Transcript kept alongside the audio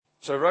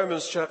So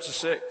Romans chapter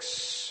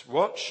 6,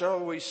 what shall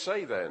we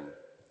say then?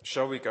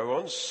 Shall we go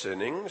on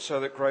sinning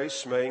so that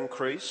grace may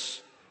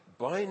increase?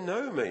 By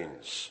no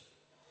means.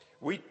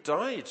 We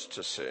died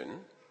to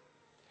sin.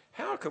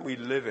 How can we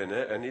live in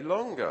it any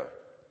longer?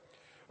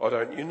 Or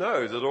don't you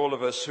know that all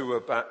of us who were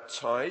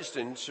baptized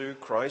into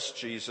Christ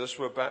Jesus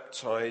were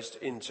baptized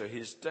into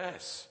his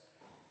death?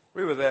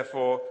 We were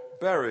therefore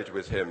buried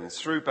with him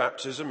through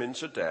baptism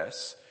into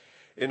death,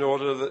 in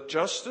order that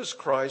just as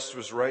Christ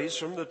was raised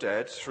from the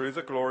dead through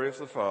the glory of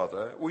the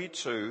Father, we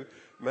too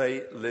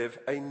may live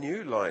a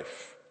new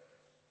life.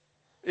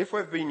 If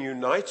we've been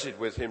united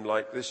with him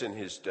like this in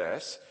his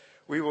death,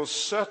 we will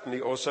certainly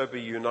also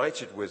be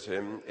united with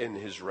him in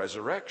his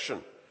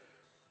resurrection.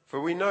 For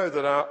we know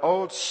that our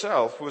old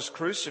self was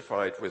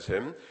crucified with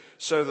him,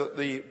 so that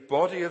the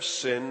body of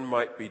sin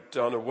might be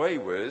done away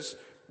with,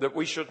 that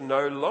we should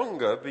no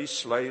longer be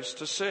slaves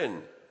to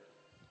sin.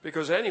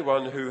 Because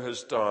anyone who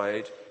has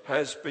died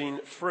has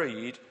been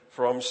freed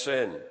from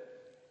sin.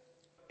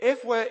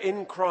 If we're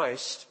in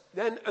Christ,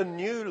 then a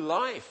new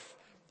life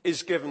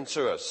is given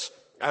to us,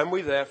 and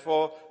we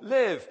therefore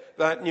live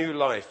that new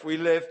life. We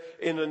live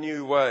in a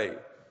new way.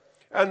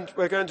 And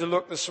we're going to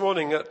look this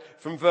morning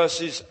at from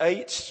verses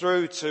 8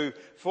 through to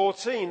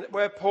 14,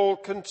 where Paul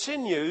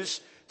continues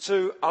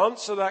to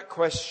answer that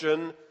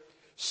question,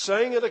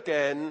 saying it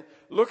again,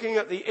 looking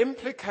at the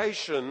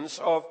implications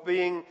of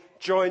being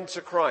joined to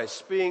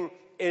Christ, being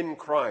in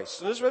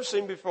Christ. And as we've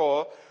seen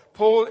before,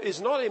 Paul is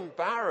not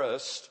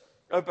embarrassed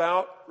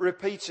about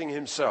repeating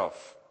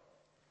himself.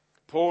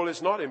 Paul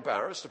is not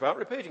embarrassed about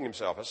repeating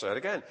himself. I say it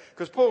again,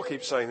 because Paul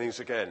keeps saying things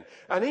again.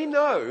 And he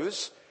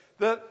knows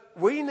that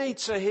we need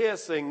to hear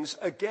things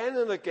again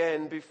and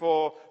again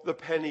before the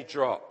penny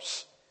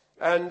drops.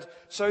 And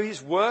so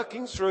he's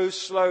working through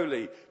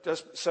slowly,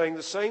 just saying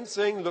the same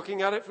thing,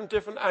 looking at it from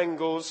different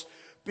angles,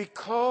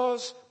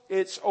 because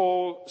it's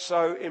all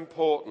so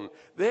important.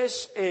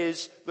 This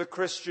is the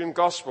Christian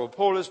gospel.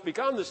 Paul has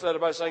begun this letter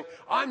by saying,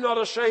 I'm not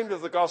ashamed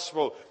of the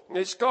gospel.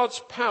 It's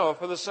God's power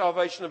for the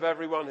salvation of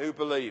everyone who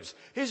believes.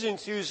 He's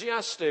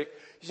enthusiastic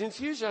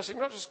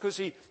not just because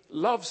he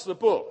loves the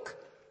book,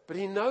 but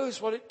he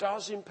knows what it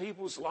does in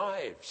people's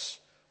lives.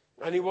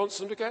 And he wants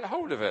them to get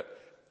hold of it.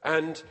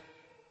 And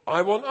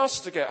I want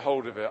us to get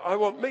hold of it. I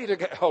want me to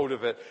get hold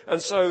of it.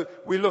 And so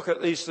we look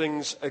at these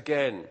things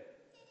again.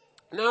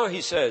 Now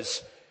he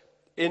says,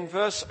 in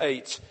verse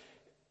 8,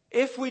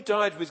 if we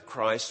died with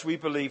Christ, we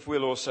believe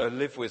we'll also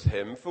live with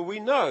him, for we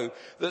know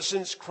that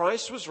since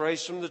Christ was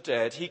raised from the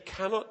dead, he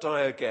cannot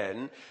die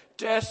again.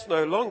 Death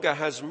no longer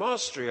has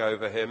mastery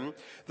over him.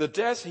 The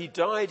death he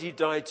died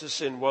to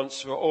sin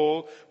once for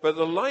all, but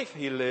the life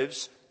he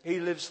lives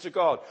to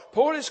God.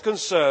 Paul is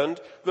concerned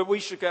that we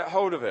should get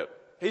hold of it.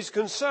 He's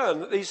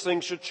concerned that these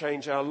things should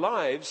change our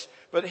lives.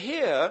 But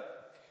here,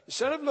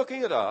 instead of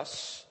looking at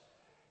us,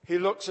 he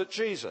looks at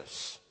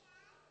Jesus.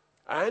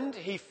 And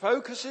he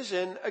focuses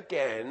in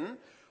again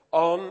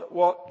on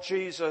what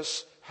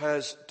Jesus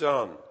has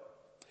done.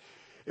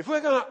 If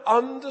we're going to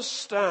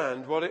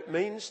understand what it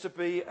means to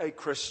be a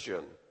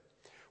Christian,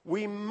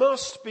 we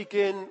must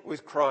begin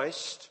with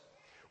Christ.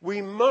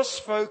 We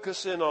must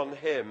focus in on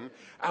him.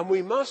 And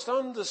we must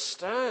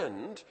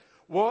understand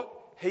what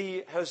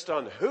he has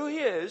done, who he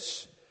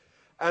is,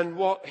 and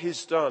what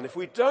he's done. If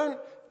we don't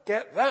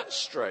get that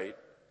straight,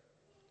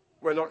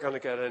 we're not going to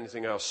get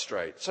anything else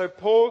straight. So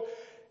Paul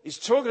is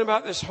talking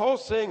about this whole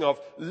thing of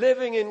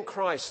living in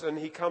Christ, and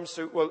he comes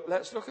to, well,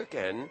 let's look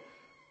again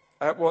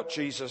at what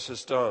Jesus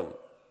has done.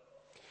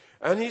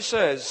 And he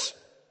says,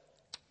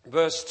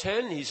 verse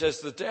 10, he says,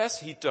 the death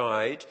he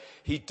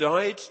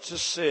died to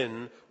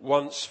sin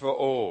once for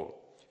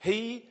all.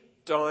 He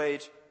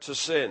died to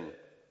sin.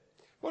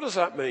 What does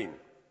that mean?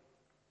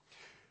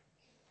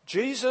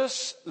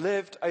 Jesus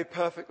lived a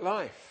perfect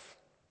life.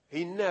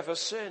 He never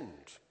sinned.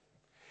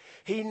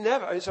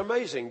 It's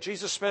amazing.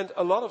 Jesus spent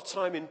a lot of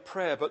time in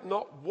prayer, but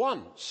not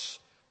once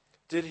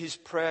did his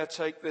prayer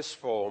take this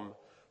form,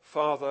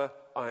 Father,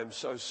 I am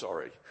so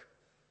sorry.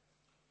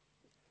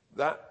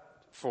 That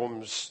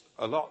forms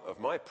a lot of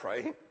my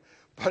praying,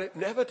 but it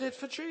never did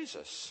for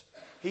Jesus.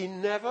 He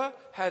never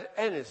had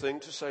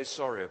anything to say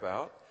sorry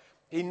about.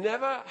 He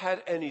never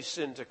had any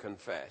sin to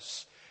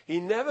confess. He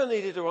never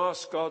needed to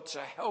ask God to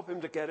help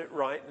him to get it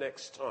right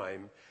next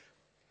time.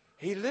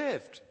 He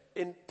lived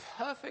in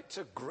perfect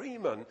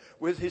agreement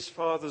with his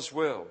Father's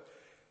will.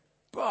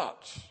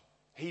 But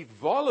he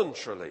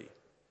voluntarily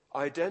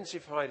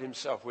identified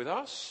himself with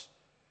us,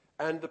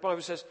 and the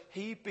Bible says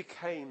he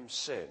became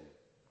sin.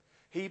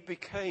 He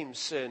became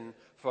sin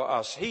for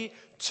us. He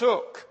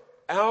took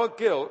our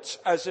guilt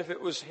as if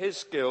it was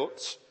his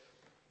guilt,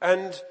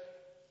 and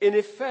in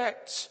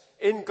effect,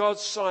 in God's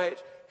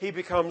sight, he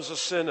becomes a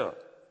sinner.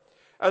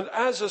 And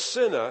as a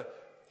sinner,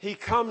 he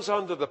comes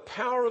under the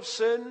power of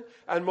sin,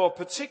 and more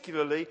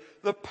particularly,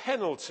 the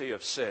penalty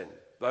of sin.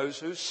 Those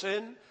who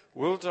sin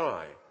will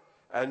die.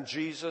 And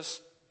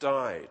Jesus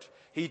died.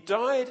 He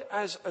died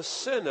as a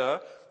sinner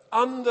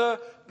under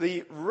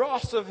the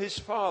wrath of his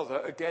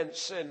Father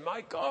against sin. My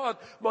God,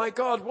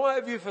 why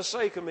have you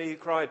forsaken me? He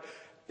cried.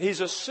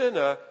 he's a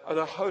sinner, and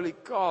a holy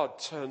God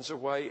turns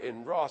away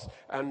in wrath,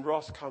 and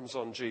wrath comes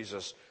on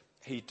Jesus.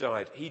 He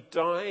died. He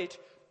died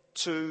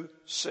to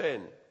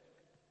sin.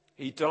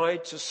 He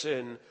died to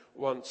sin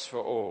once for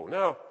all.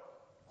 Now,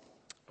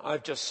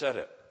 I've just said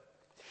it.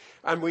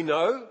 And we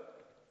know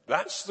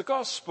that's the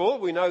gospel.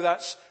 We know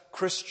that's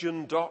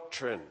Christian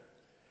doctrine.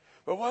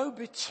 But woe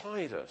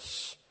betide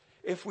us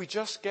if we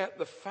just get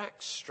the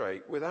facts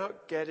straight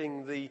without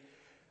getting the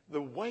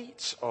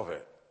weight of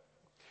it.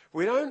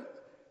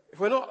 If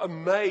we're not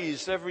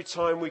amazed every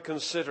time we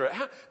consider it.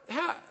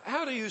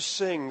 How do you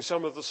sing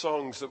some of the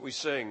songs that we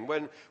sing?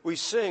 When we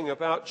sing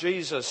about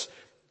Jesus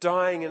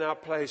dying in our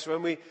place,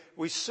 when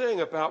we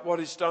sing about what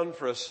he's done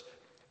for us,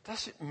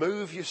 does it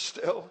move you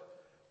still?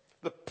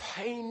 The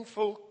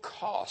painful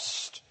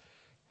cost.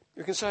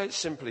 You can say it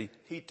simply,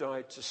 he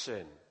died to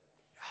sin.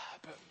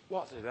 But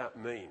what did that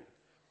mean?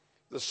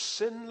 The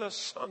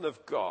sinless Son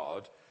of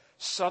God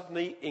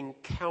suddenly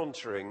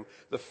encountering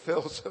the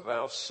filth of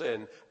our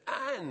sin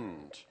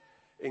and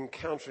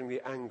encountering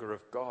the anger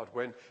of God,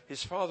 when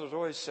his Father had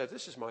always said,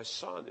 this is my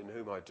Son in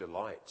whom I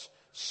delight.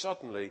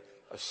 Suddenly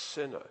a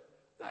sinner.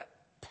 That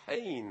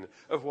pain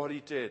of what he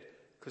did,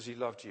 because he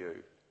loved you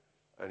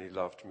and he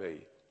loved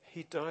me.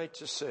 He died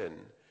to sin.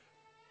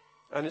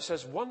 And it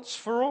says once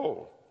for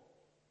all.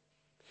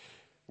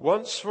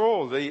 Once for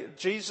all.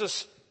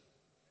 Jesus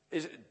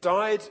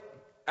died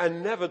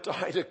and never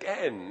died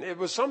again. It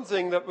was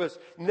something that was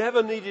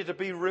never needed to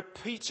be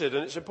repeated.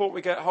 And it's important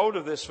we get hold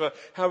of this for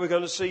how we're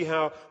going to see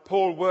how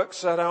Paul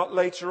works that out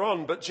later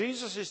on. But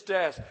Jesus'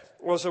 death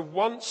was a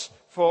once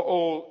for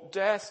all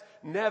death,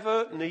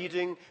 never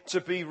needing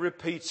to be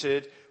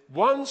repeated.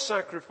 One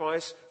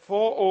sacrifice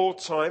for all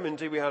time.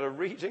 Indeed, we had a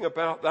reading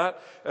about that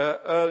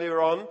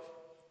earlier on.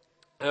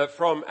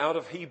 From out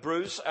of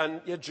Hebrews, and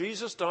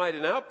Jesus died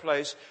in our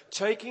place,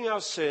 taking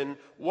our sin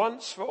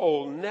once for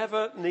all,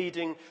 never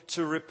needing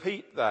to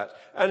repeat that.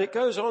 And it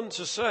goes on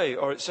to say,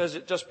 or it says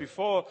it just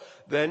before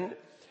then,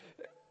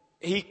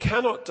 he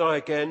cannot die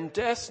again.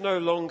 Death no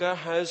longer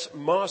has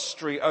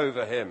mastery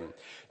over him.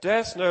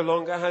 Death no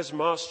longer has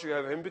mastery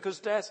over him, because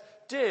death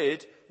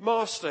did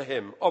master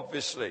him,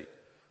 obviously.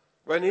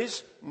 When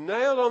he's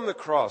nailed on the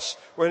cross,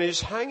 when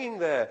he's hanging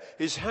there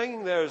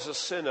as a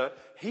sinner,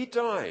 he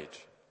died.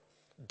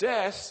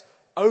 Death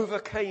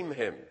overcame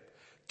him.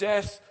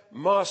 Death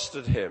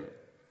mastered him.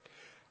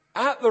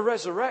 At the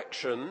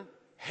resurrection,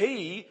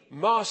 he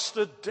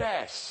mastered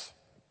death.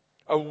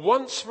 A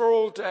once for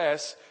all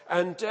death,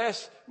 and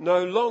death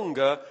no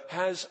longer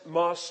has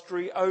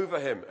mastery over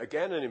him.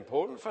 Again, an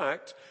important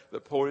fact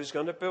that Paul is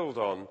going to build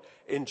on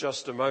in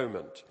just a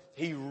moment.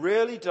 He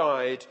really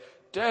died.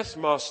 Death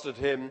mastered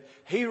him.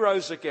 He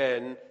rose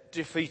again,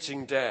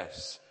 defeating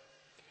death.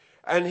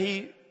 And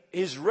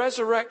his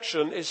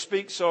resurrection, it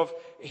speaks of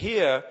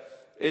here,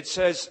 it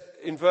says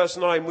in verse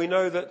 9, we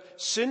know that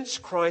since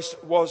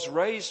Christ was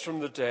raised from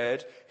the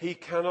dead, he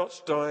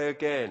cannot die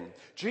again.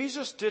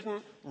 Jesus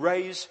didn't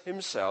raise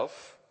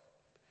himself.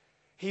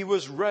 He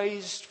was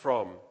raised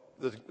from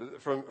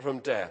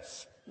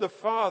death. The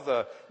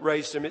Father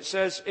raised him. It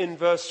says in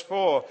verse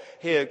 4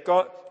 here,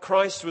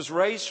 Christ was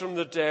raised from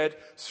the dead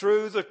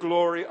through the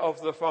glory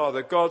of the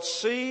Father. God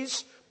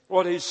sees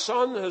what his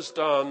Son has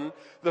done.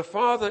 The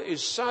Father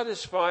is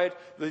satisfied.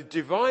 The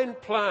divine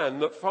plan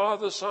that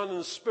Father, Son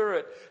and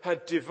Spirit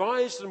had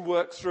devised and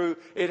worked through,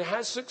 it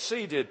has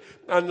succeeded.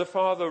 And the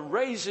Father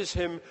raises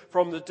him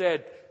from the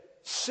dead.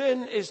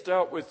 Sin is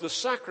dealt with. The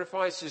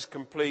sacrifice is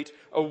complete.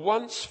 A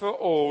once for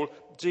all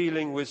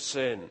dealing with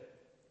sin.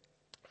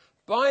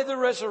 By the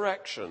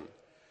resurrection,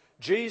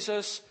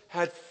 Jesus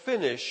had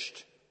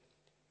finished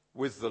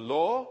with the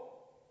law.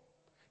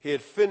 He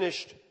had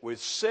finished with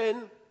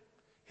sin.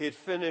 He had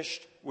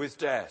finished with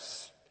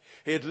death.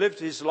 He had lived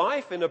his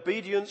life in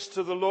obedience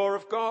to the law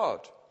of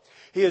God.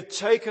 He had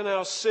taken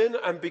our sin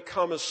and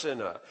become a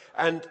sinner,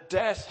 and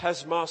death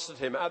has mastered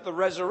him. At the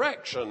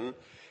resurrection,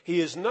 he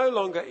is no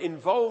longer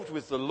involved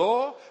with the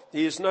law,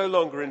 he is no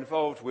longer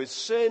involved with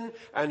sin,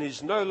 and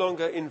he's no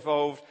longer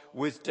involved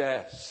with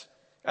death.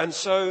 And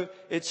so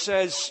it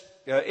says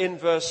in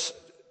verse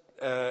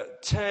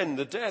 10,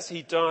 the death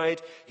he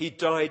died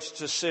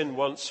to sin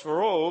once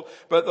for all,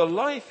 but the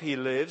life he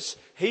lives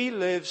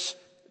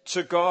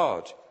to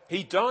God.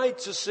 He died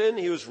to sin,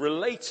 he was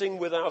relating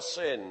with our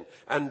sin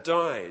and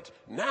died.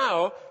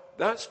 Now,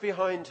 that's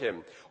behind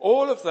him.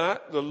 All of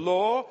that, the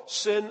law,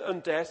 sin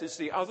and death, is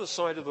the other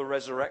side of the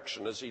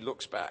resurrection as he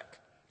looks back.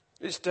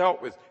 It's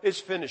dealt with,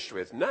 it's finished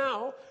with.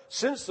 Now,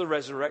 since the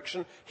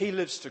resurrection, he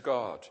lives to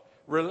God.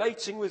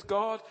 Relating with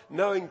God,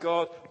 knowing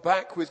God,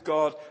 back with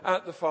God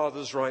at the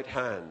Father's right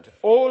hand.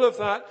 All of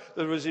that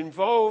was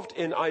involved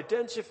in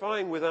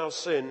identifying with our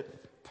sin,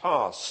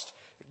 past.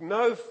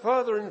 No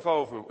further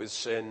involvement with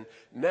sin.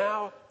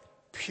 Now,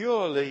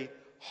 purely,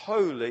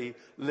 holy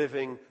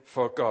living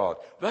for God.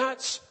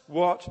 That's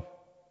what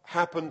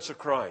happened to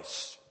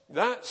Christ.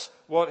 That's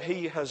what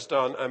he has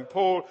done. And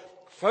Paul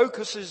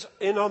focuses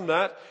in on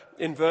that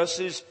in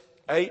verses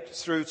 8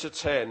 through to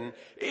 10.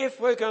 If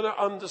we're going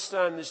to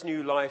understand this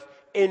new life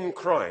in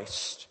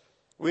Christ,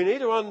 We need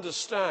to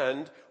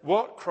understand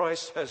what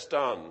Christ has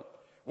done,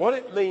 what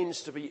it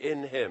means to be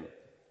in him.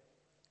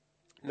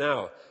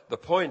 Now, the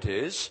point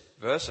is,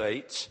 verse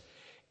 8,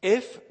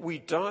 if we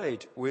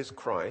died with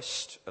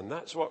Christ, and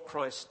that's what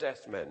Christ's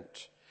death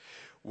meant,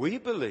 we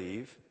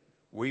believe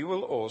we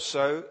will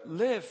also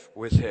live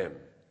with him.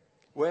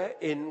 We're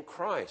in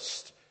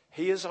Christ.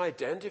 He is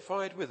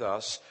identified with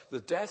us. The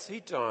death he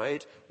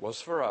died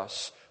was for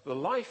us. The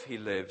life he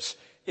lives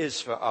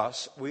is for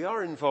us. We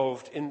are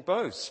involved in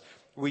both.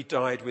 We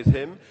died with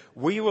him.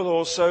 We will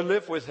also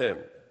live with him.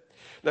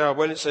 Now,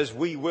 when it says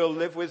we will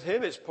live with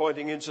him, it's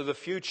pointing into the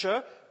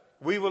future.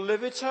 We will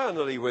live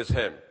eternally with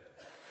him.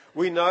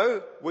 We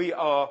know we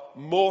are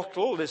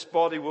mortal. This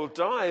body will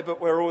die, but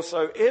we're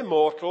also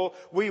immortal.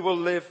 We will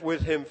live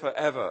with him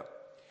forever.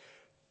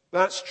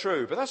 That's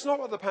true, but that's not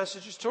what the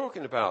passage is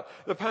talking about.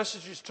 The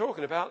passage is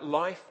talking about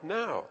life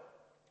now.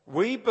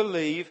 We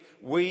believe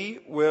we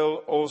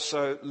will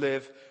also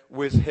live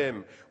with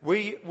him.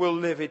 We will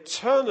live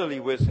eternally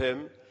with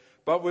him,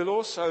 but we'll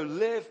also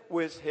live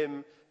with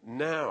him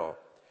now.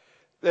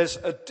 There's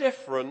a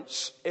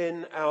difference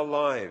in our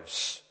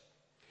lives.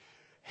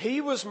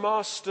 He was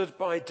mastered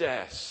by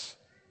death.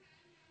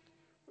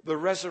 The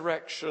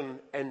resurrection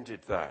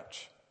ended that.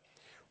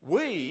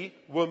 We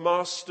were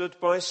mastered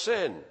by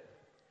sin.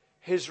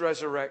 His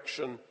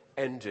resurrection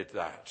ended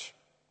that.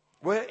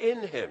 We're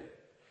in him.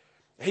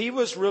 He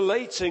was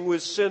relating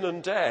with sin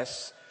and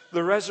death.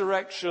 The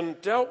resurrection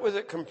dealt with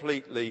it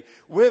completely.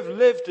 We've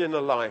lived in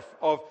a life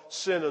of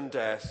sin and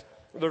death.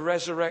 The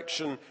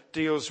resurrection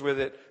deals with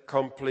it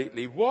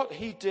completely. What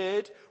he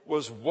did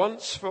was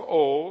once for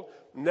all.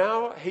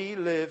 Now he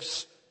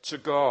lives to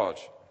God.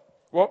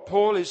 What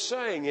Paul is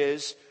saying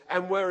is,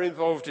 and we're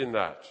involved in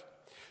that,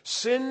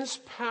 sin's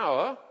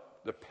power,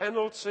 the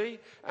penalty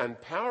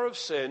and power of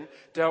sin,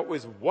 dealt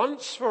with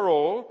once for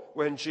all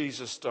when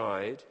Jesus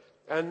died,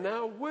 and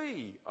now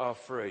we are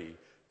free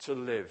to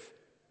live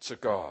to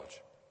God.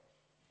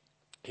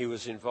 He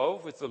was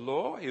involved with the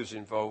law, he was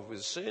involved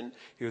with sin,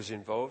 he was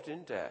involved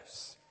in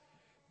death.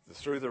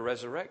 Through the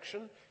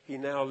resurrection, he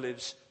now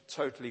lives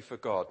totally for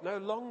God, no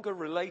longer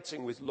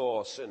relating with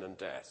law, sin and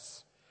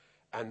death.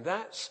 And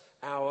that's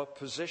our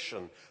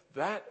position.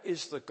 That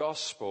is the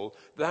gospel.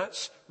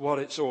 That's what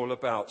it's all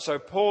about. So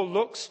Paul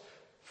looks,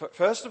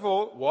 first of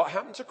all, what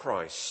happened to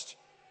Christ.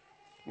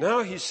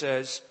 Now he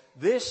says,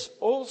 this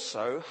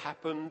also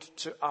happened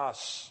to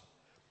us.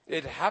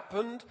 It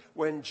happened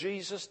when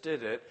Jesus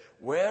did it.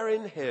 We're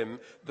in him.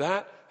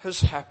 That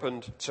has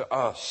happened to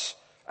us.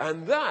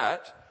 And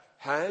that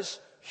has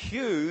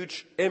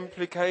huge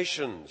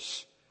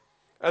implications.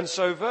 And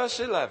so verse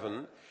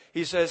 11,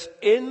 he says,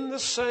 in the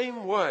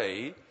same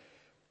way,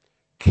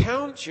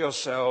 count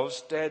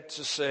yourselves dead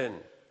to sin.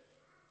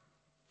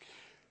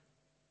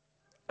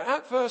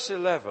 At verse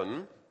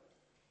 11,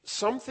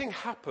 something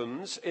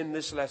happens in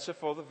this letter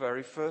for the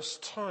very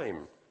first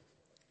time.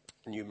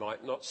 And you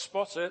might not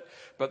spot it,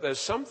 but there's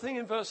something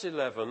in verse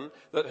 11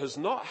 that has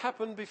not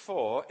happened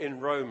before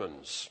in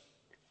Romans.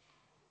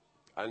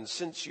 And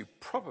since you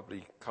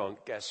probably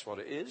can't guess what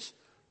it is,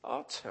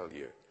 I'll tell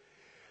you.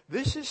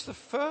 This is the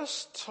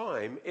first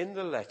time in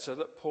the letter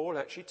that Paul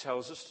actually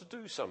tells us to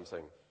do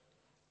something.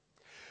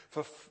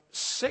 For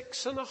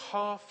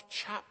 6.5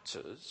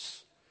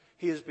 chapters,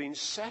 he has been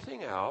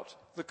setting out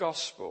the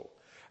gospel.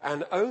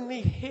 And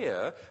only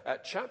here,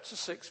 at chapter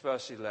 6,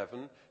 verse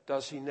 11,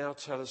 does he now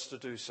tell us to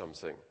do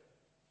something.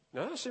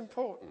 Now, that's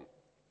important.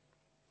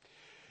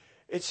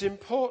 It's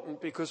important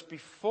because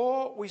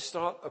before we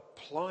start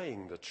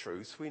applying the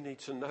truth, we need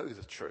to know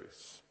the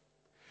truth.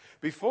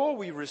 Before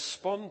we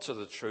respond to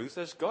the truth,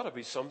 there's got to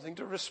be something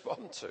to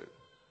respond to.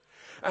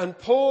 And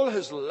Paul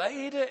has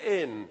laid it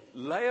in,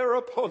 layer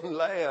upon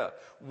layer,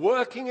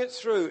 working it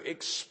through,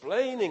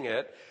 explaining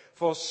it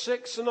for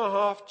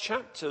 6.5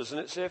 chapters.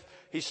 And it's as if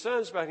he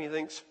stands back and he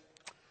thinks,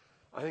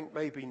 I think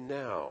maybe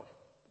now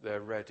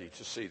they're ready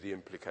to see the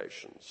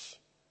implications.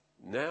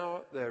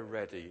 Now they're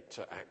ready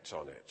to act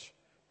on it.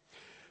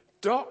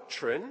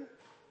 Doctrine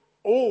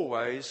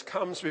always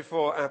comes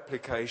before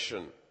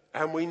application.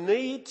 And we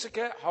need to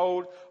get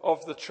hold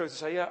of the truth and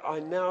say, yeah,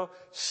 I now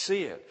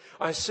see it.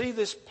 I see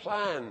this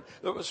plan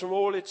that was from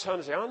all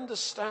eternity. I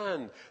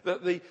understand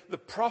that the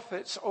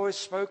prophets always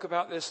spoke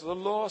about this. The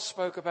law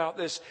spoke about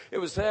this. It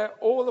was there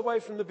all the way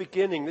from the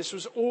beginning. This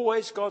was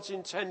always God's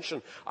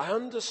intention. I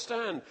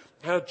understand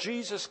how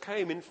Jesus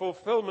came in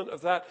fulfillment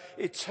of that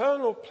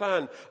eternal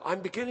plan. I'm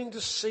beginning to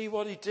see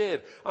what he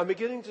did. I'm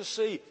beginning to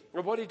see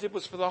what he did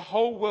was for the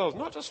whole world,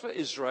 not just for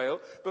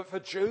Israel, but for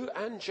Jew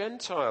and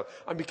Gentile.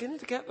 I'm beginning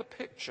to get the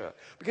picture,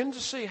 beginning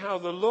to see how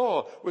the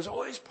law was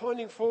always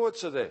pointing forward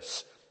to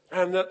this.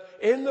 And that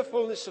in the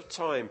fullness of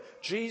time,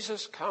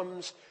 Jesus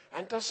comes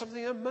and does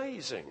something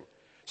amazing.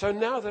 So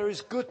now there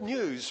is good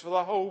news for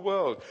the whole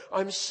world.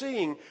 I'm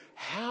seeing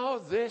how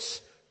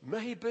this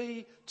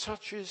maybe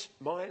touches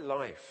my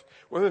life.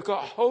 When we've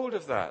got hold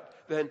of that,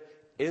 then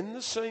in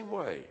the same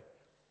way,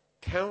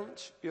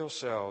 count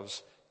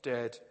yourselves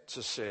dead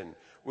to sin.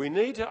 We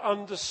need to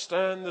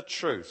understand the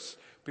truth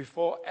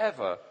before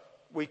ever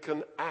we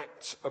can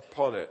act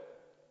upon it.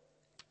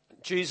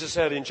 Jesus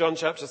said in John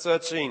chapter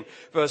 13,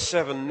 verse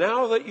 7,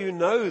 now that you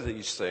know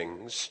these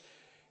things,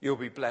 you'll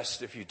be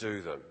blessed if you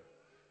do them.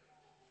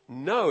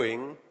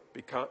 Knowing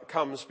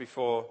comes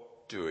before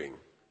doing.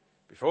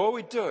 Before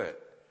we do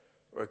it,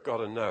 we've got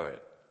to know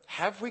it.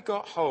 Have we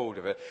got hold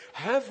of it?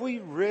 Have we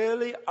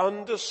really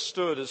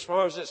understood, as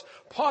far as it's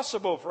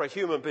possible for a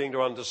human being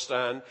to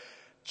understand,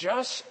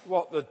 just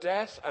what the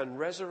death and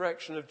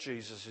resurrection of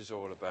Jesus is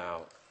all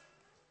about?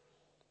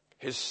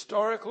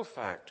 Historical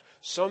fact,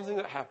 something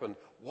that happened.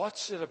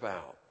 What's it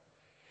about?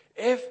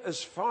 If,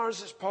 as far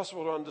as it's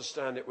possible to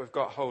understand it, we've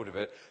got hold of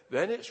it,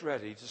 then it's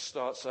ready to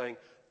start saying,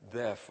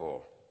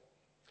 therefore,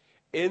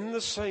 in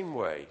the same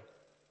way,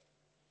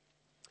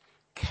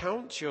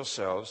 count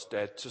yourselves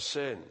dead to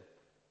sin.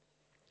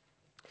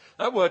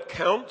 That word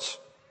count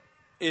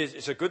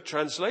is a good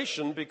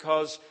translation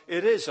because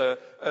it is a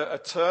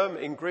term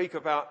in Greek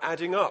about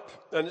adding up.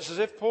 And it's as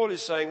if Paul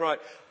is saying, right,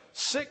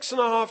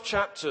 6.5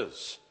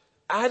 chapters,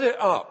 add it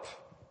up.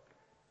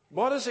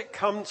 What does it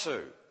come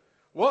to?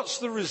 What's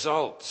the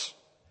result?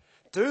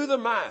 Do the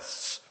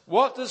maths.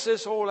 What does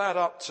this all add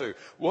up to?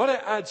 What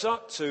it adds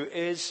up to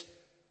is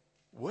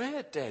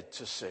we're dead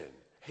to sin.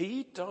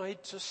 He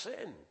died to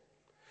sin.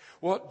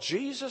 What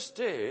Jesus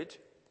did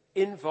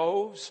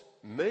involves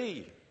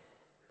me.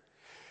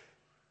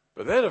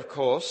 But then, of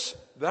course,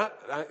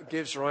 that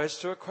gives rise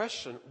to a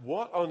question.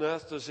 What on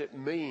earth does it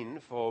mean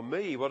for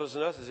me? What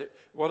on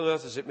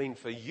earth does it mean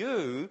for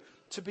you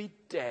to be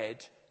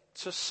dead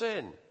to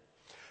sin?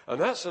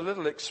 And that's a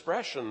little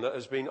expression that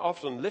has been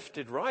often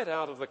lifted right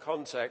out of the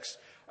context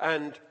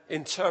and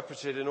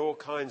interpreted in all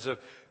kinds of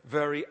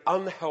very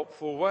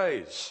unhelpful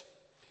ways.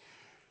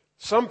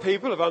 Some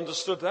people have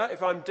understood that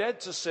if I'm dead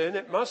to sin,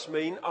 it must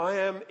mean I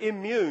am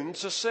immune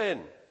to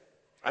sin.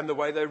 And the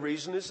way they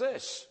reason is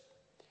this.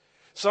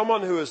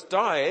 Someone who has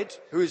died,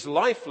 who is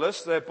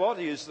lifeless, their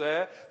body is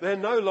there, they're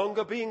no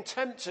longer being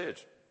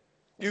tempted.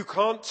 You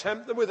can't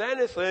tempt them with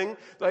anything,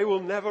 they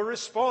will never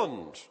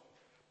respond.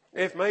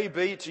 If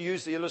maybe, to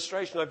use the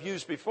illustration I've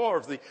used before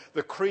of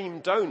the cream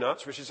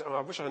donuts, which is, I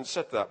wish I hadn't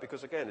said that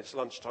because again, it's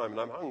lunchtime and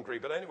I'm hungry,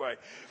 but anyway,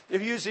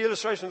 if you use the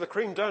illustration of the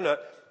cream donut,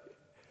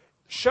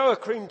 show a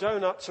cream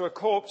donut to a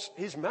corpse,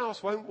 his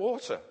mouth won't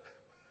water.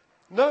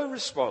 No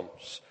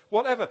response,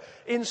 whatever.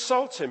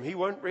 Insult him, he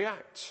won't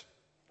react.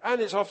 And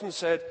it's often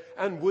said,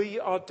 and we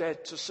are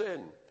dead to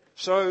sin.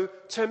 So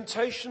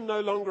temptation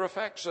no longer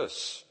affects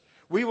us.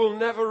 We will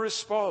never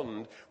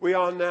respond. We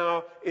are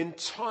now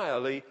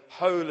entirely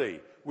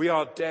holy. We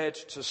are dead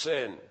to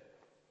sin.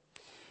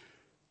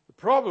 The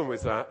problem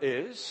with that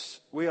is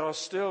we are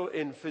still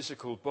in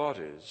physical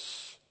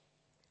bodies.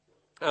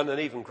 And an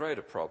even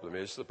greater problem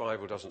is the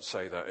Bible doesn't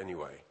say that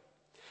anyway.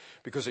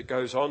 Because it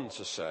goes on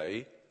to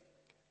say,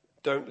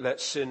 don't let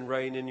sin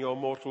reign in your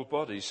mortal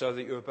body so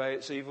that you obey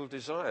its evil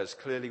desires.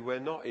 Clearly, we're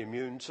not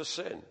immune to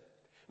sin.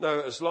 No,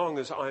 as long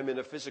as I'm in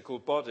a physical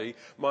body,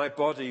 my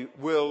body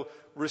will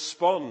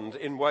respond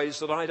in ways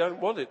that I don't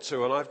want it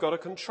to, and I've got to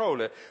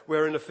control it.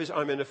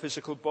 I'm in a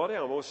physical body,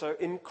 I'm also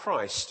in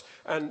Christ,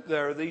 and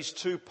there are these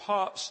two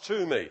parts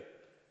to me.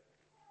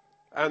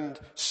 And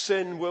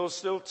sin will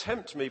still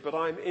tempt me, but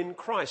I'm in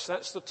Christ.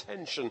 That's the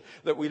tension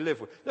that we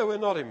live with. No, we're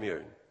not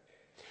immune.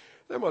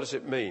 Then what does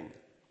it mean?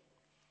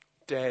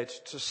 Dead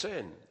to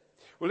sin.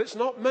 Well, it's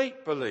not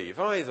make-believe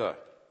either.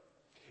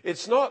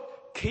 It's not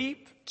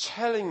keep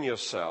telling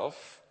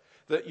yourself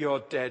that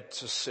you're dead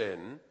to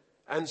sin,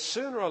 and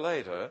sooner or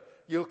later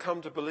you'll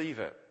come to believe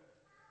it.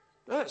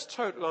 That's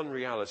total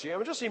unreality. I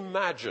mean, just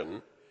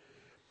imagine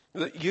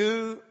that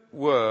you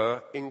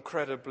were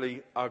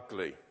incredibly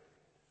ugly.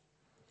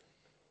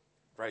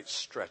 Great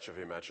stretch of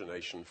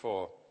imagination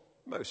for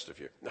most of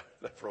you. No,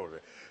 not for all of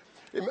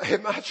you.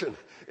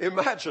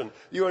 Imagine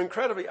you're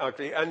incredibly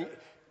ugly and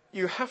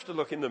you have to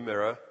look in the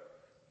mirror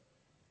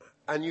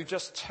and you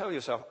just tell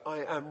yourself,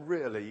 I am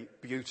really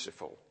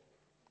beautiful.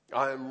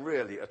 I am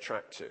really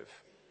attractive.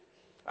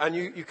 And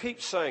you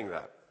keep saying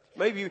that.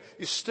 Maybe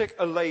you stick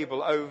a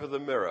label over the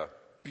mirror,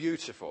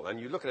 beautiful, and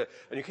you look at it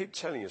and you keep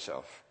telling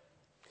yourself.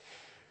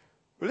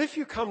 Well, if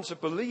you come to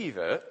believe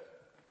it,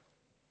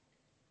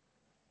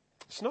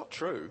 it's not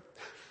true.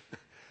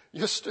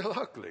 You're still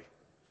ugly.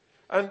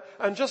 And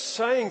just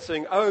saying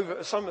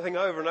something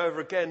over and over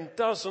again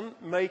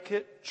doesn't make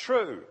it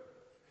true.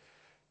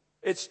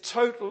 It's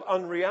total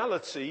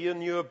unreality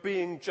and you're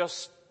being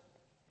just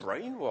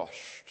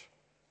brainwashed.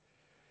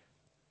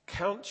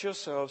 Count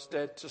yourselves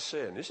dead to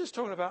sin. This is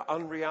talking about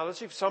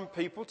unreality. Some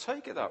people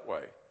take it that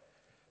way.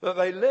 That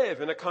they live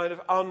in a kind of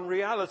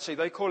unreality.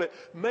 They call it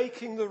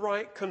making the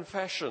right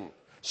confession.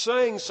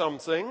 Saying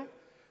something,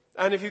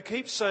 and if you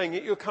keep saying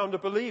it, you'll come to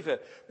believe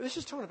it. But this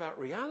is talking about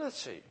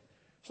reality.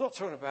 It's not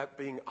talking about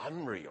being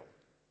unreal.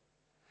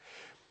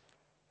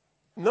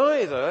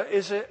 Neither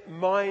is it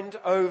mind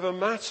over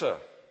matter.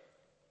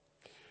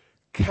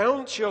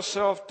 Count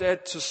yourself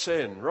dead to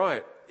sin.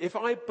 Right. If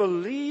I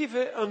believe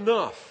it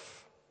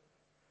enough,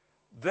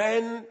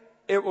 then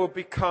it will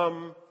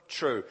become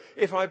true.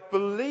 If I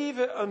believe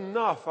it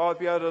enough, I'll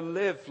be able to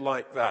live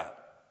like that.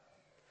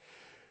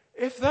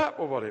 If that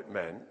were what it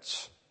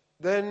meant,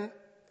 then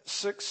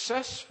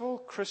successful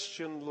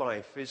Christian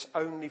life is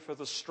only for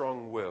the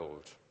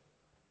strong-willed.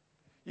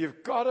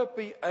 You've got to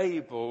be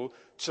able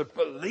to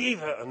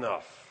believe it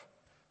enough.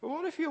 But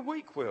what if you're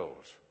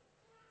weak-willed?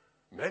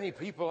 Many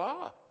people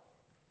are.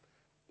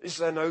 Is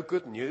there no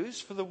good news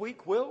for the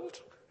weak-willed?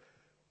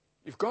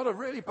 You've got to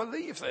really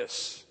believe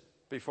this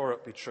before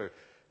it be true.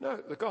 No,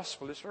 the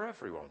gospel is for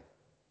everyone.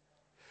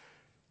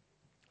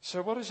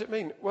 So what does it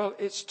mean? Well,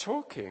 it's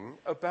talking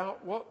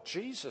about what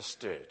Jesus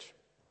did.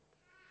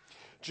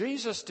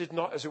 Jesus did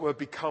not, as it were,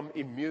 become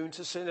immune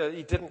to sin.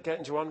 He didn't get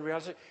into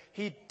unreality.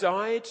 He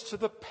died to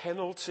the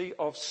penalty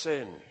of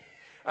sin.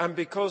 And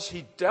because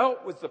he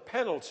dealt with the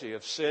penalty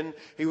of sin,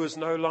 he was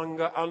no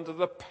longer under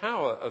the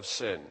power of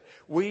sin.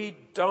 We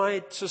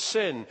died to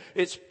sin.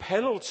 Its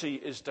penalty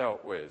is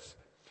dealt with.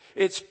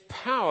 Its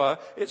power,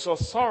 its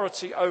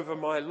authority over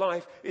my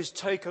life is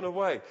taken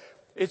away.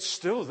 It's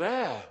still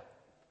there.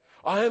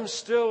 I am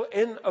still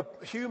in a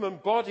human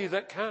body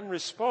that can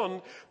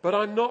respond, but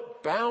I'm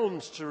not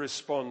bound to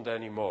respond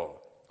anymore.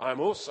 I'm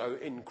also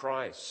in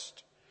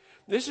Christ.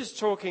 This is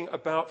talking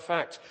about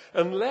fact.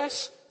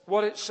 Unless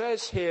what it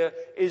says here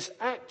is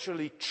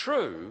actually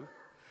true,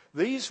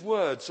 these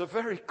words are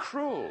very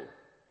cruel.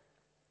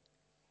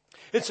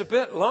 It's a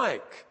bit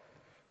like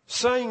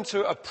saying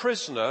to a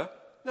prisoner,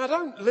 now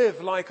don't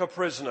live like a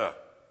prisoner.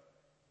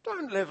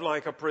 Don't live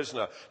like a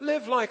prisoner.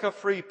 Live like a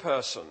free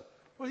person.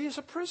 Well, he's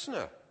a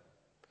prisoner.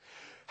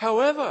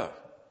 However,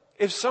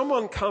 if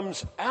someone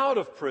comes out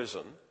of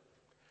prison,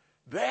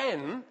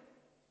 then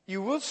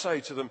you would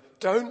say to them,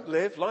 don't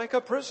live like a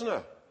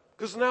prisoner,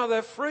 because now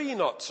they're free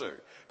not to.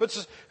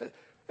 But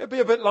it'd be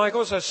a bit like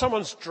also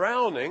someone's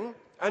drowning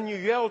and you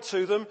yell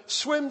to them,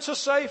 swim to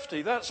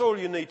safety. That's all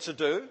you need to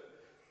do.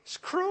 It's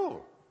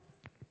cruel.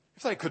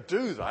 If they could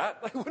do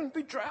that, they wouldn't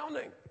be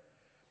drowning.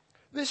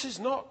 This is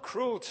not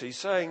cruelty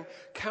saying,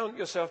 count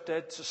yourself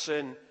dead to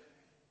sin.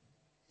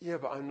 Yeah,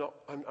 but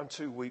I'm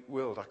too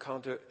weak-willed. I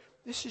can't do it.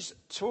 This is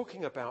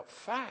talking about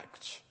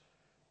fact.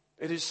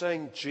 It is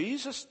saying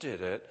Jesus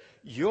did it.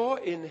 You're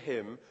in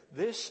him.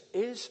 This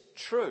is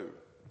true.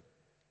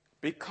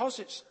 Because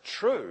it's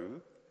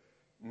true,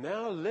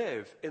 now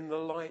live in the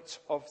light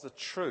of the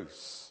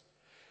truth.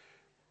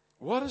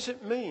 What does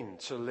it mean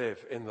to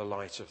live in the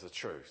light of the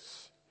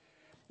truth?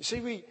 You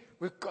see,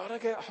 we've got to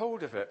get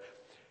hold of it.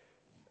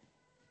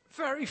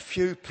 Very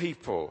few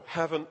people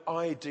have an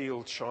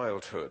ideal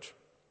childhood.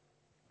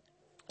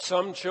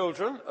 Some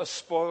children are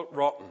spoilt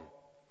rotten.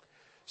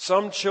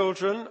 Some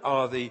children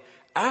are the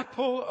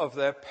apple of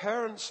their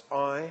parents'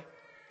 eye.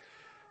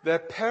 Their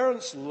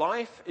parents'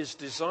 life is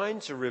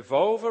designed to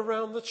revolve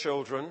around the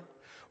children.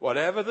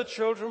 Whatever the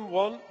children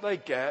want, they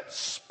get.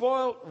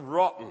 Spoilt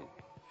rotten.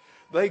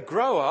 They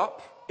grow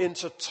up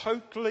into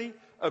totally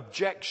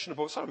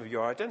objectionable, some of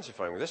you are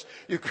identifying with this,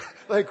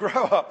 they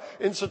grow up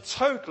into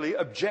totally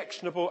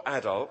objectionable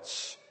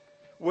adults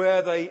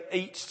where they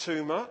eat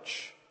too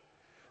much.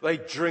 They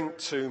drink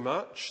too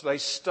much. They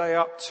stay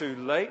up too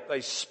late.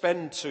 They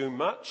spend too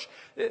much.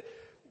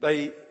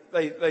 They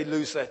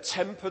lose their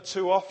temper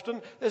too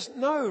often. There's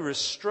no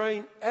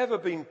restraint ever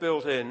been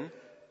built in.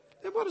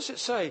 Then what does it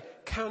say?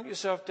 Count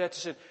yourself dead to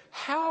sin.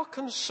 How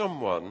can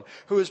someone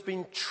who has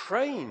been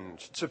trained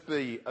to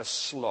be a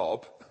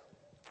slob,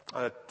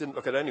 I didn't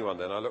look at anyone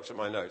then, I looked at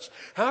my notes.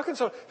 How can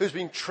someone who's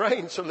been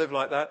trained to live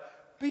like that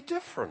be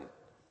different?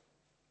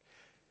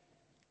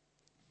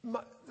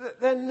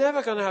 They're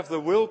never going to have the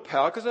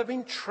willpower because they've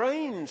been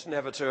trained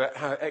never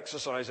to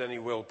exercise any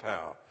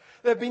willpower.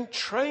 They've been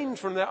trained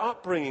from their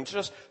upbringing to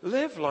just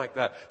live like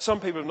that. Some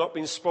people have not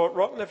been spoilt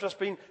rotten, they've just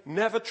been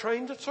never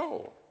trained at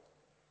all.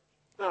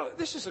 Now,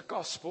 this is a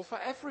gospel for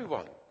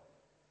everyone.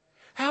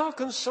 How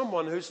can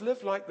someone who's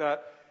lived like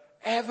that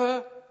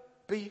ever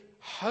be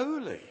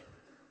holy?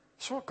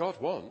 That's what God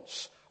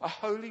wants, a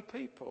holy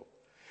people.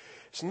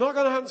 It's not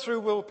going to happen through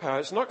willpower.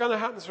 It's not going to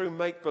happen through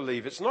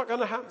make-believe. It's not going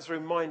to happen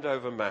through mind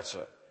over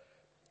matter.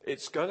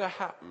 It's going to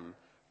happen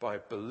by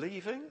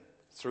believing,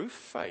 through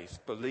faith,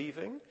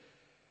 believing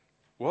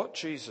what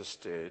Jesus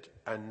did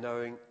and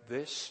knowing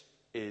this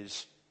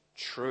is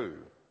true.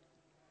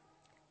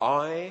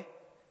 I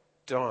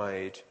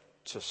died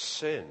to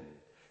sin.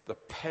 The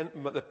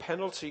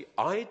penalty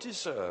I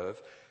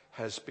deserve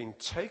has been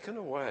taken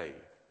away.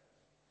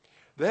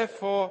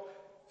 Therefore,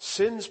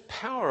 sin's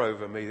power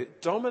over me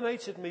that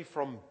dominated me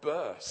from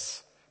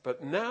birth,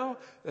 but now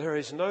there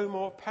is no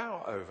more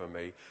power over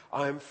me.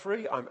 I am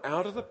free. I'm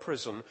out of the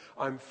prison.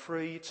 I'm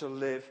free to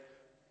live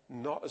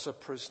not as a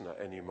prisoner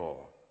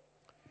anymore.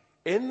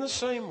 In the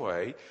same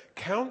way,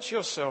 count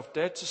yourself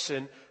dead to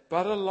sin,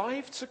 but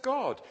alive to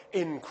God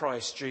in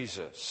Christ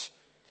Jesus.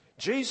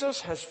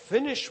 Jesus has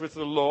finished with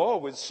the law,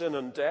 with sin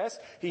and death.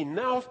 He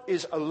now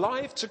is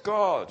alive to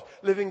God,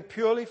 living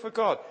purely for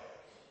God.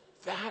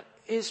 That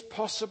is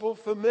possible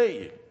for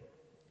me.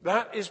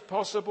 That is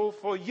possible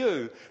for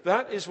you.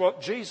 That is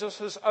what Jesus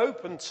has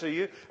opened to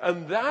you,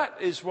 and that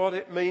is what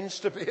it means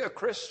to be a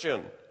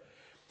Christian.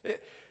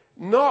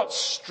 Not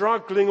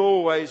struggling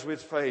always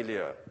with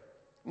failure,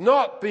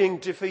 not being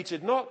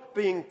defeated, not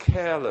being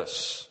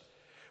careless,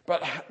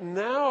 but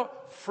now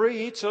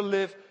free to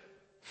live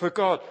for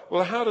God.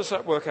 Well, how does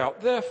that work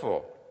out?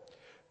 Therefore,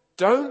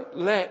 don't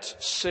let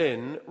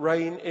sin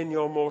reign in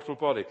your mortal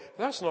body.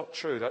 That's not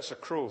true. That's a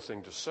cruel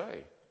thing to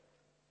say.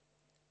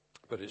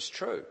 But it's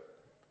true.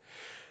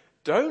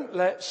 Don't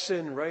let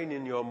sin reign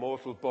in your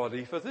mortal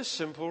body for this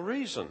simple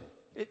reason.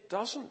 It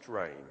doesn't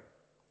reign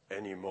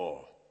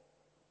anymore.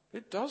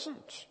 It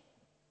doesn't.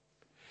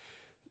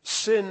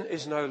 Sin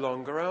is no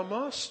longer our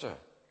master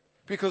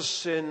because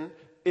sin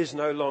is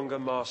no longer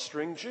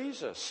mastering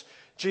Jesus.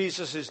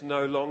 Jesus is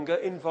no longer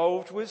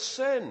involved with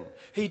sin.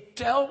 He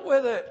dealt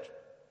with it.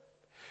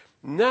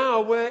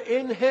 Now we're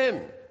in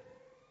him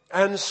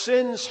and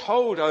sin's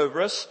hold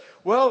over us.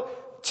 Well,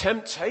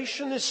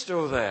 temptation is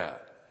still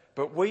there,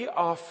 but we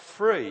are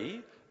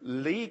free,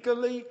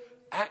 legally,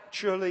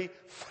 actually,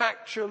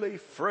 factually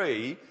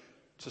free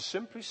to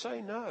simply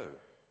say no.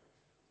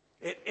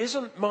 It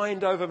isn't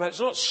mind over matter. It's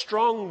not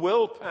strong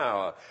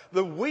willpower.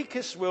 The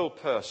weakest will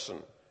person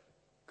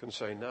can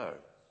say no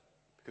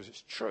because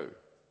it's true.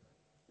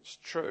 It's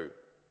true.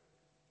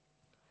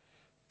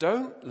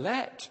 Don't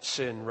let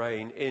sin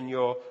reign in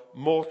your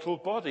mortal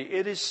body.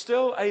 It is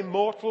still a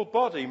mortal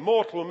body.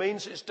 Mortal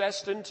means it's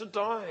destined to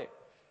die.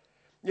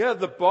 Yeah,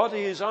 the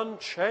body is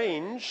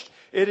unchanged.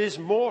 It is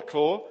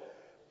mortal,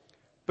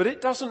 but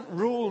it doesn't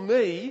rule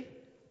me.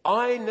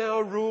 I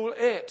now rule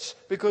it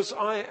because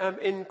I am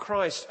in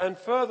Christ. And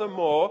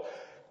furthermore,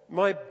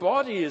 my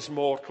body is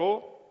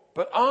mortal,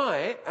 but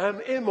I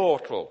am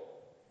immortal.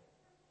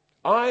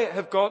 I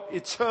have got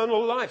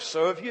eternal life.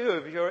 So have you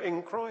if you're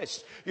in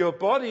Christ. Your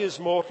body is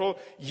mortal.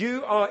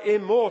 You are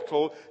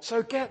immortal.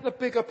 So get the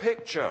bigger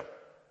picture.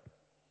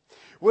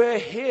 We're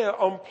here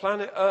on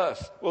planet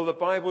Earth. Well, the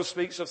Bible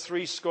speaks of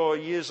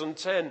 70 years and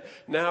 10.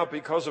 Now,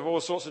 because of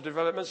all sorts of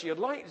developments, you're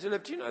likely to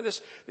live. Do you know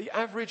this? The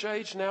average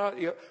age now,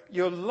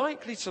 you're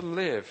likely to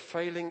live,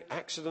 failing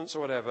accidents or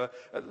whatever,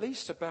 at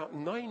least about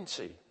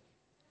 90.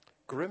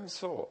 Grim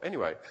thought.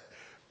 Anyway,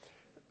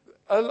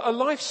 a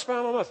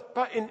lifespan on Earth.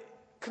 But in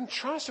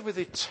contrasted with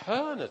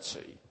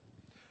eternity,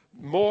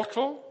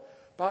 mortal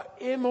but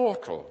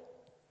immortal.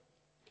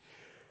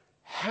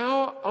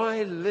 How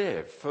I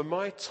live for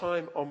my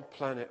time on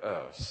planet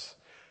Earth,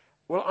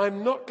 well,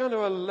 I'm not going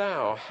to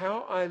allow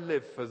how I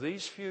live for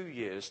these few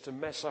years to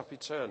mess up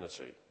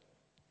eternity.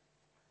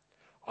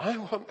 I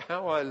want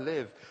how I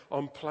live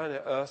on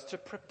planet Earth to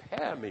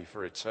prepare me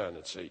for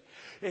eternity.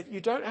 You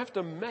don't have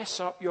to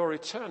mess up your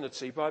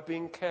eternity by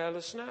being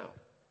careless now.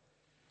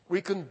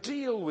 We can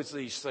deal with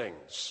these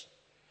things.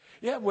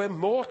 Yeah, we're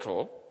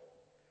mortal,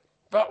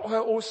 but we're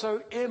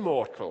also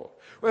immortal.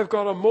 We've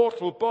got a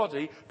mortal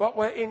body, but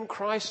we're in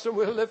Christ and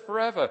we'll live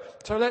forever.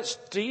 So let's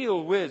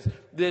deal with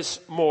this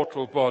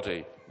mortal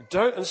body.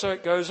 And so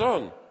it goes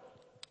on.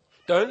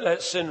 Don't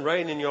let sin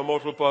reign in your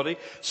mortal body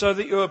so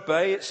that you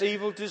obey its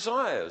evil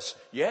desires.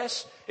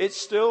 Yes, it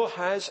still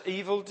has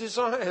evil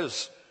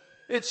desires.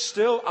 It's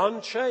still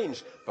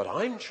unchanged, but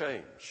I'm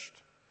changed.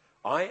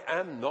 I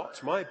am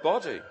not my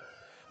body.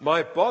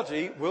 My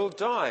body will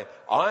die.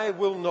 I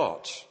will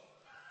not.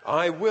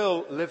 I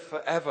will live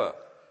forever.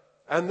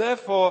 And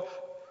therefore,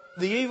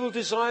 the evil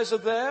desires are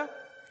there,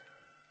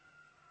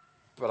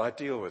 but I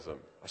deal with them.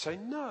 I say,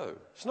 no,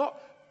 it's not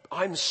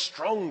I'm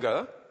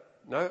stronger.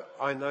 No,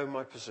 I know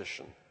my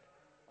position.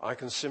 I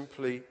can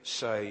simply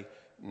say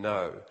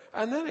no.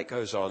 And then it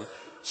goes on.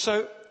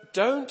 So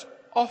don't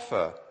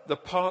offer the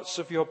parts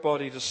of your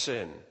body to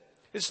sin.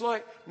 It's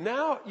like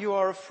now you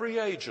are a free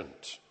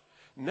agent.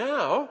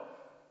 Now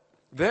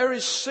there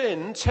is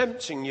sin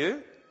tempting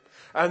you,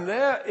 and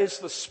there is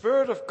the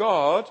Spirit of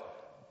God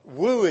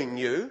wooing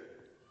you,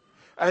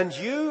 and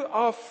you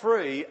are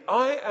free,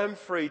 I am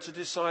free to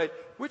decide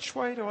which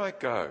way do I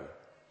go.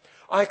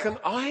 I can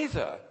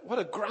either, what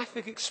a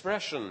graphic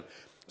expression,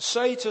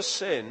 say to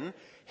sin,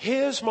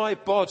 here's my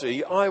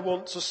body, I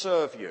want to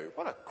serve you.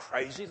 What a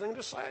crazy thing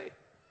to say.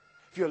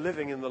 If you're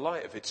living in the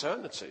light of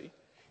eternity,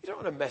 you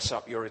don't want to mess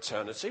up your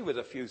eternity with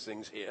a few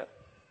things here.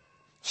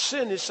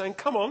 Sin is saying,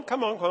 come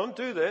on,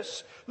 do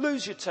this.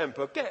 Lose your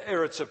temper, get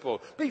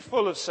irritable, be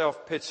full of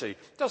self-pity.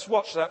 Just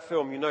watch that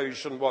film you know you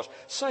shouldn't watch.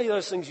 Say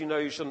those things you know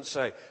you shouldn't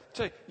say.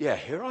 Say, yeah,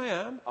 here I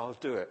am, I'll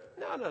do it.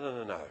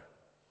 No.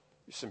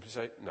 You simply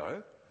say,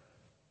 no,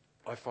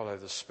 I follow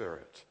the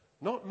Spirit.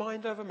 Not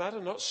mind over matter,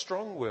 not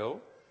strong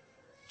will,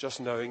 just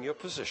knowing your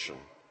position,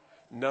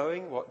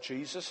 knowing what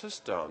Jesus has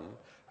done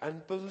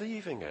and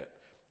believing it,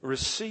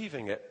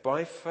 receiving it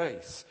by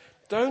faith.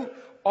 Don't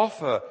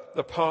offer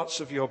the parts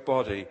of your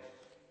body.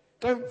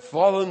 Don't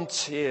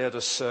volunteer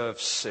to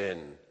serve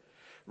sin.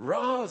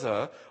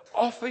 Rather,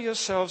 offer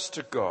yourselves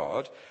to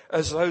God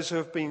as those who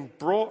have been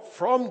brought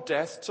from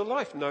death to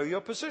life. Know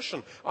your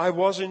position. I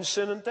was in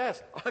sin and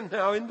death. I'm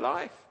now in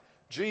life.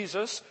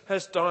 Jesus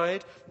has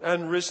died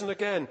and risen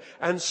again.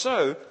 And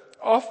so,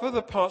 offer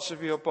the parts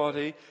of your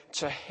body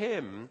to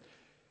him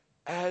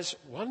as,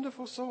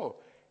 wonderful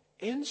thought,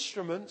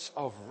 instruments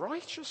of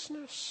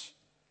righteousness.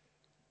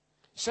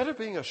 Instead of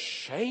being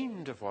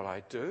ashamed of what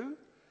I do,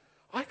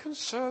 I can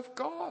serve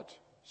God.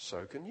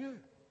 So can you.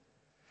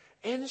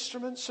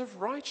 Instruments of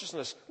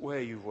righteousness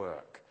where you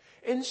work.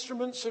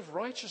 Instruments of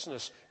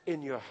righteousness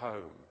in your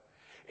home.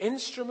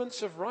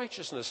 Instruments of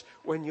righteousness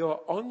when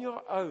you're on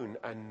your own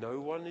and no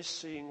one is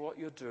seeing what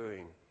you're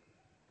doing.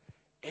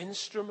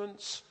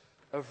 Instruments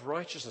of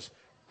righteousness.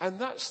 And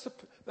that's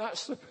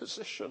the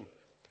position.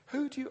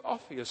 Who do you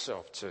offer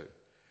yourself to?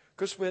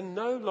 Because we're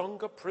no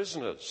longer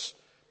prisoners.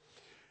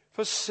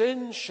 For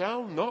sin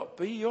shall not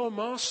be your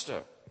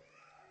master.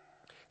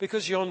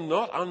 Because you're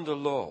not under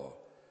law,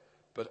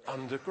 but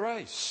under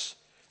grace.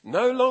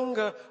 No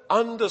longer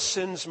under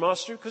sin's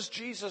mastery, because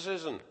Jesus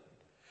isn't.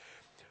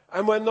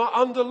 And we're not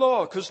under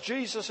law, because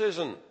Jesus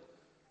isn't.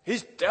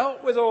 He's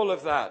dealt with all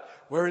of that.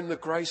 We're in the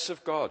grace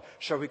of God.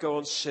 Shall we go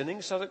on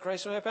sinning so that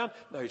grace may abound?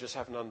 No, you just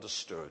haven't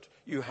understood.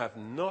 You have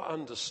not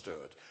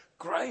understood.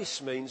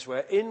 Grace means we're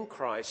in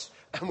Christ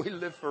and we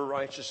live for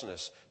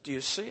righteousness. Do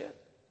you see it?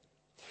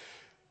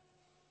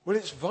 Well,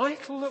 it's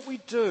vital that we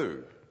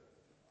do.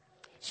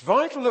 It's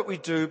vital that we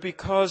do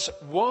because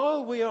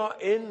while we are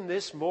in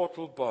this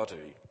mortal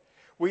body,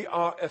 we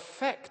are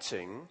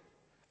affecting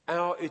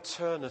our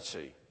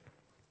eternity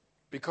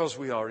because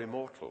we are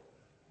immortal.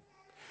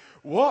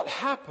 What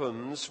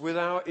happens with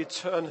our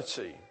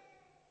eternity?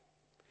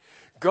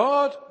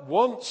 God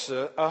wants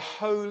a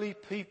holy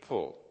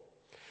people.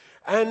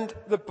 And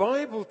the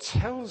Bible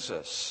tells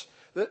us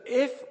that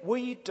if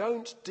we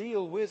don't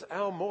deal with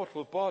our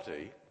mortal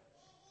body,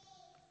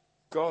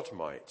 God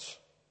might.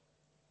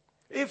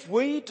 If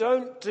we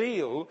don't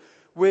deal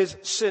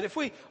with sin, if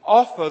we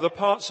offer the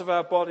parts of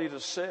our body to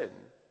sin,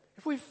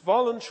 if we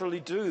voluntarily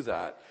do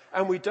that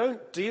and we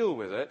don't deal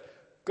with it,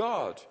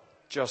 God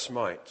just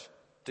might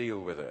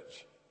deal with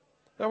it.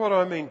 Now, what do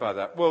I mean by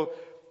that? Well,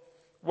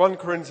 1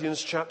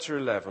 Corinthians chapter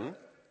 11,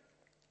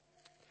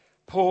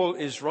 Paul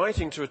is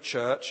writing to a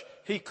church.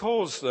 He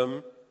calls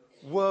them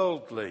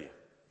worldly,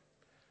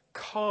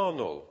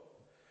 carnal.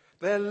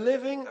 They're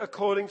living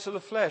according to the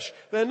flesh.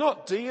 They're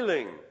not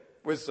dealing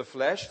with the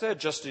flesh. They're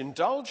just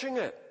indulging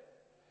it.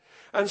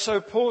 And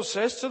so Paul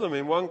says to them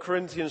in 1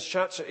 Corinthians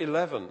chapter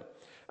 11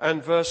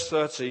 and verse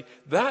 30,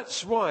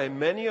 that's why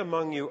many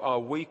among you are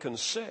weak and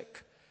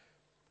sick,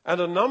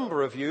 and a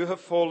number of you have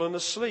fallen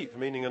asleep,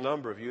 meaning a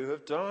number of you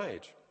have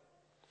died.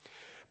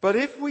 But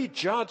if we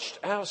judged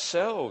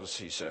ourselves,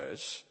 he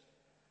says,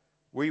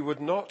 we would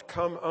not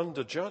come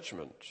under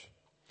judgment.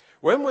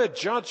 When we're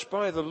judged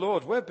by the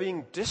Lord, we're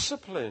being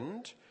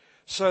disciplined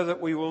so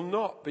that we will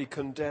not be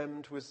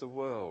condemned with the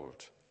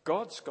world.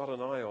 God's got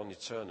an eye on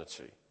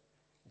eternity.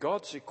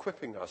 God's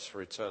equipping us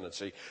for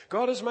eternity.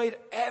 God has made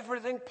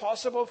everything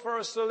possible for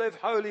us to live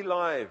holy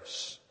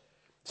lives.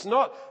 It's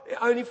not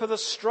only for the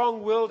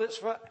strong-willed, it's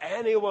for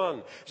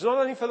anyone. It's not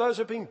only for those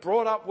who have been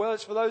brought up well,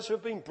 it's for those who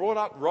have been brought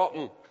up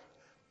rotten.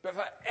 But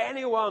for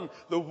anyone,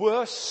 the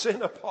worst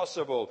sinner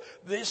possible,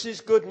 this is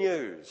good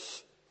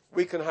news.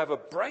 We can have a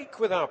break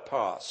with our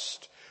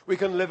past. We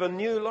can live a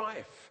new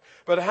life.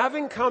 But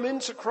having come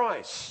into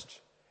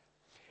Christ,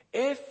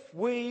 if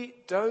we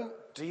don't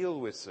deal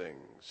with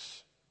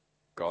things,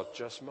 God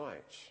just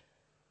might.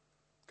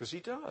 Because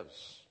he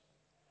does.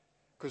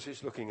 Because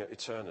he's looking at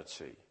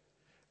eternity.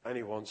 And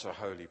he wants a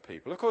holy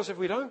people. Of course, if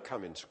we don't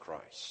come into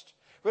Christ,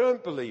 if we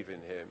don't believe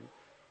in him,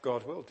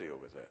 God will deal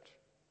with it.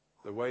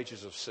 The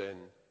wages of sin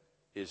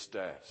is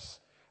death.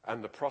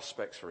 And the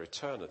prospects for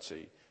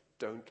eternity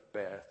don't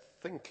bear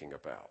thinking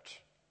about.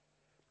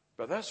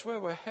 But that's where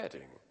we're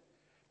heading.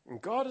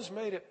 And God has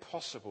made it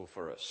possible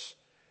for us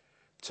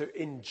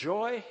to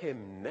enjoy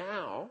him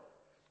now,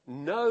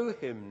 know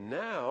him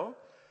now,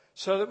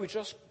 so that we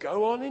just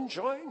go on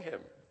enjoying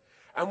him.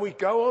 And we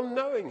go on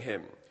knowing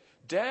him.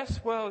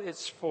 Death, well,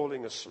 it's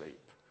falling asleep.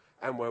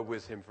 And we're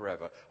with him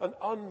forever. An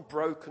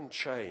unbroken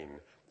chain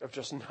of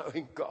just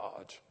knowing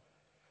God.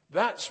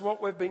 That's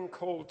what we've been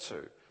called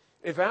to.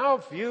 If our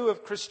view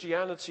of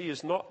Christianity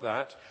is not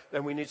that,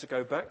 then we need to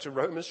go back to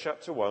Romans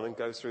chapter 1 and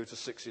go through to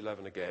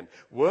 6:11 again.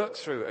 Work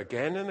through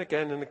again and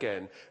again and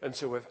again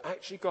until we've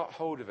actually got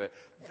hold of it.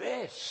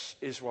 This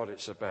is what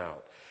it's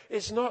about.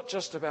 It's not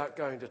just about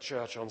going to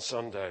church on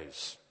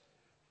Sundays.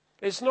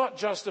 It's not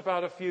just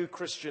about a few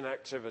Christian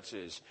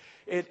activities.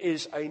 It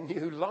is a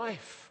new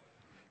life.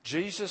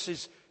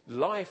 Jesus'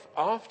 life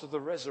after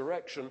the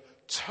resurrection,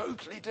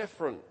 totally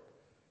different.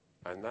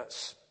 And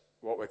that's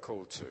what we're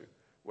called to.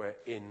 We're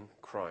in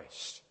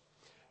Christ.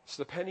 Has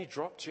the penny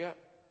dropped yet?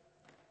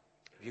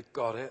 Have you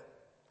got it?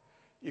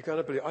 You're going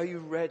to believe. Are you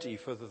ready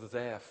for the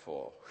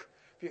therefore?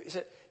 You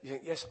think,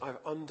 yes, I've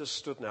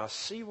understood now.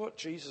 See what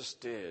Jesus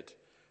did.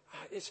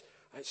 It's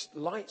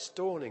light's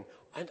dawning,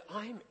 and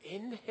I'm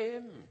in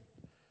him.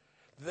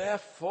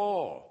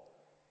 Therefore,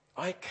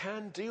 I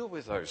can deal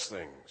with those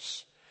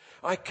things.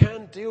 I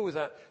can deal with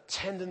that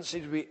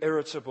tendency to be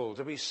irritable,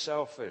 to be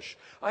selfish.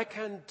 I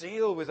can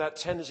deal with that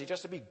tendency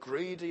just to be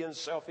greedy and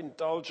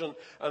self-indulgent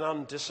and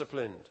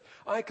undisciplined.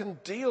 I can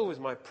deal with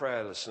my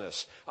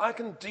prayerlessness. I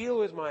can deal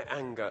with my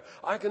anger.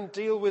 I can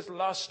deal with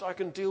lust. I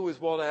can deal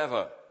with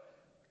whatever.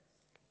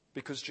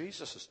 Because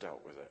Jesus has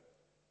dealt with it.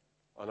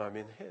 And I'm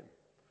in him.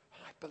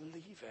 And I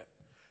believe it.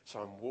 So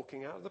I'm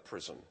walking out of the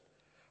prison.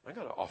 I'm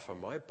going to offer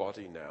my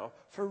body now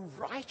for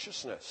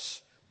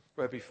righteousness,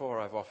 where before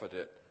I've offered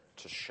it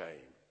to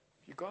shame.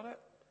 You got it?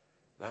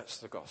 That's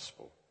the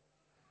gospel.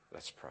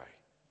 Let's pray.